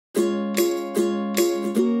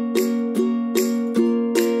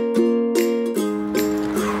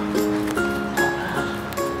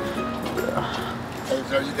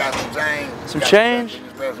Some change?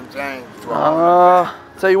 Just spend some change.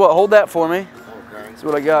 Tell you what, hold that for me. Okay. See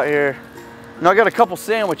what I got here. Now I got a couple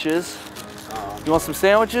sandwiches. You want some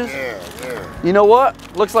sandwiches? Yeah. You know what?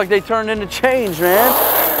 Looks like they turned into change, man.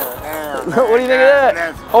 Damn, What do you think of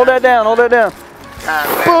that? Hold that down, hold that down.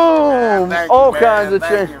 Boom! All kinds of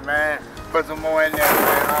change. Thank you, man. Put some more in there,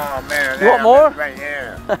 man. Oh, man. You want more?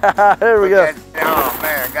 Yeah. There we go. Oh,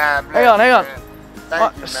 man. God bless. Hang on.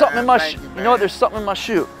 Thank you, something in my shoe. You know what? There's something in my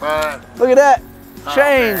shoe. Look at that.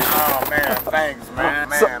 Change. Oh, man. Thanks, man.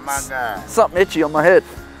 Man, my God. Something itchy on my head.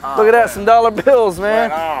 Look at that, some dollar bills,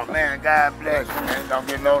 man. Oh, man, God bless you, man. Don't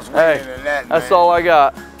get no sweeter than that, man. That's all I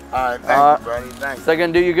got. All right, thank you, buddy. Thank you. Is that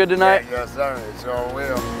gonna do you good tonight? Yeah, yes, sir. It sure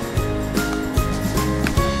will.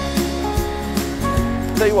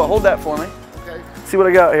 Tell you what, hold that for me. Okay. See what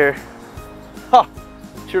I got here. Ha!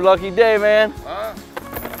 It's your lucky day, man. Huh?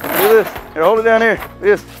 Look at this. Here, hold it down here. Look at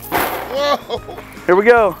this. Whoa! Here we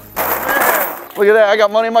go. Man. Look at that, I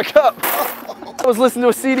got money in my cup. I was listening to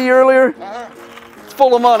a CD earlier. It's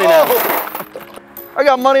full of money now. I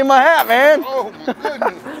got money in my hat, man. Oh, my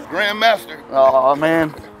goodness. Grandmaster. Oh,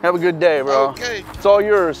 man. Have a good day, bro. Okay. It's all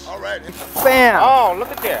yours. All right. Bam. Oh, look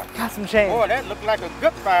at that. Got some change. Boy, that looked like a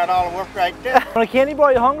good $5 worth right there. Want a candy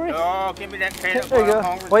bar? You hungry? Oh, give me that candy There you bar. go.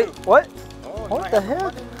 I'm hungry Wait, too. what? Oh, What nice. the hell?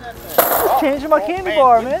 What is that there? Just changing my candy man.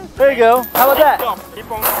 bar, man. There you go. How about that? Keep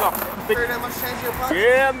on stuffing. Yeah,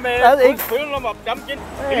 Yeah, man. That's Fill them up. I'm getting,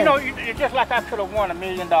 Man. you know, it's just like I could have won $1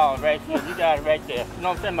 million right here. You got it right there. You know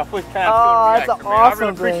what I'm saying? My first time. Oh, that's an man. I awesome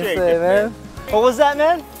really thing to appreciate say, this, man. What was that,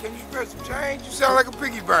 man? Can you spare some change? You sound like a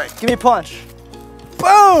piggy bank. Give me a punch.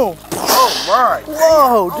 Boom! Oh, my.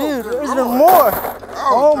 Whoa, Oh, dude, good there's even Lord. more.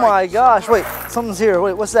 Oh thank my you so gosh, much. wait, something's here.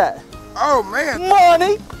 Wait, what's that? Oh, man.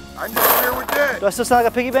 Money! I need to hear with that. Do I still sound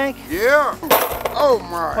like a piggy bank? Yeah. Oh,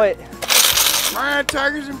 my. Wait, Lion,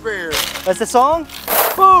 tigers, and bears. that's the song?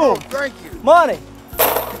 Oh, Boom! thank you. Money!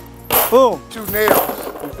 Boom! 2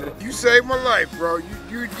 nails. You saved my life, bro.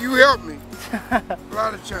 You helped me. A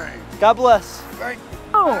lot of change. God bless. Thank you.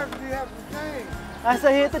 Boom! How did you have some change? I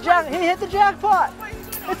said he hit the jackpot.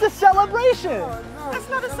 It's a celebration. That's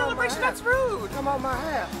not a celebration, that's rude. Come on my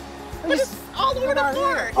hat. It's all the way to the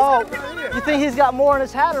floor. He's Oh, gonna put it on there. you think he's got more in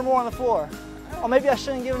his hat or more on the floor? Oh, maybe I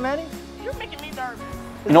shouldn't give him any? You're making me nervous.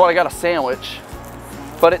 You know what? I got a sandwich,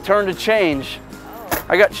 but it turned to change.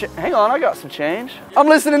 I got, hang on, I got some change. I'm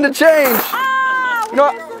listening to change. Ah, You know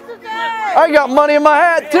what? I got money in my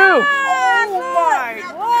hat too. Oh, my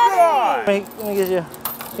God. Let me get you,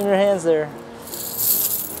 give me your hands there.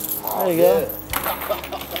 There you go.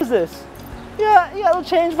 What is this? Yeah, you got a little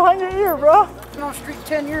change behind your ear, bro. Been on the street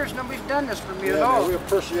 10 years, nobody's done this for me at Yeah, all. man, we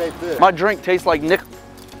appreciate this. My drink tastes like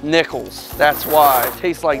nickels. That's why. It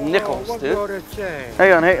tastes like nickels, dude.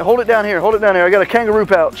 Hang on, hey, hold it down here. Hold it down here. I got a kangaroo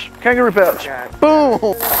pouch. Kangaroo pouch.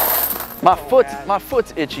 Boom. My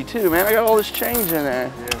foot's itchy too, man. I got all this change in there.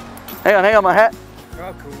 Hang on, my hat.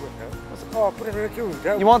 Oh, put it in the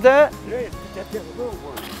juice. You want that? Yeah, that's a little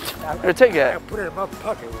one. Here, take that. Put it in my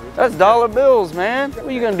pocket. That's dollar bills, man. What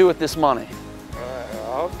are you gonna do with this money?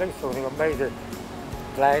 I don't think so. They're gonna make it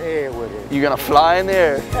fly in the air with it. You gonna fly in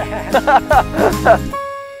there?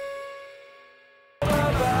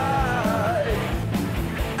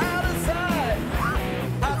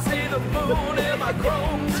 I see the moon in my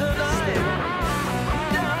chrome tonight.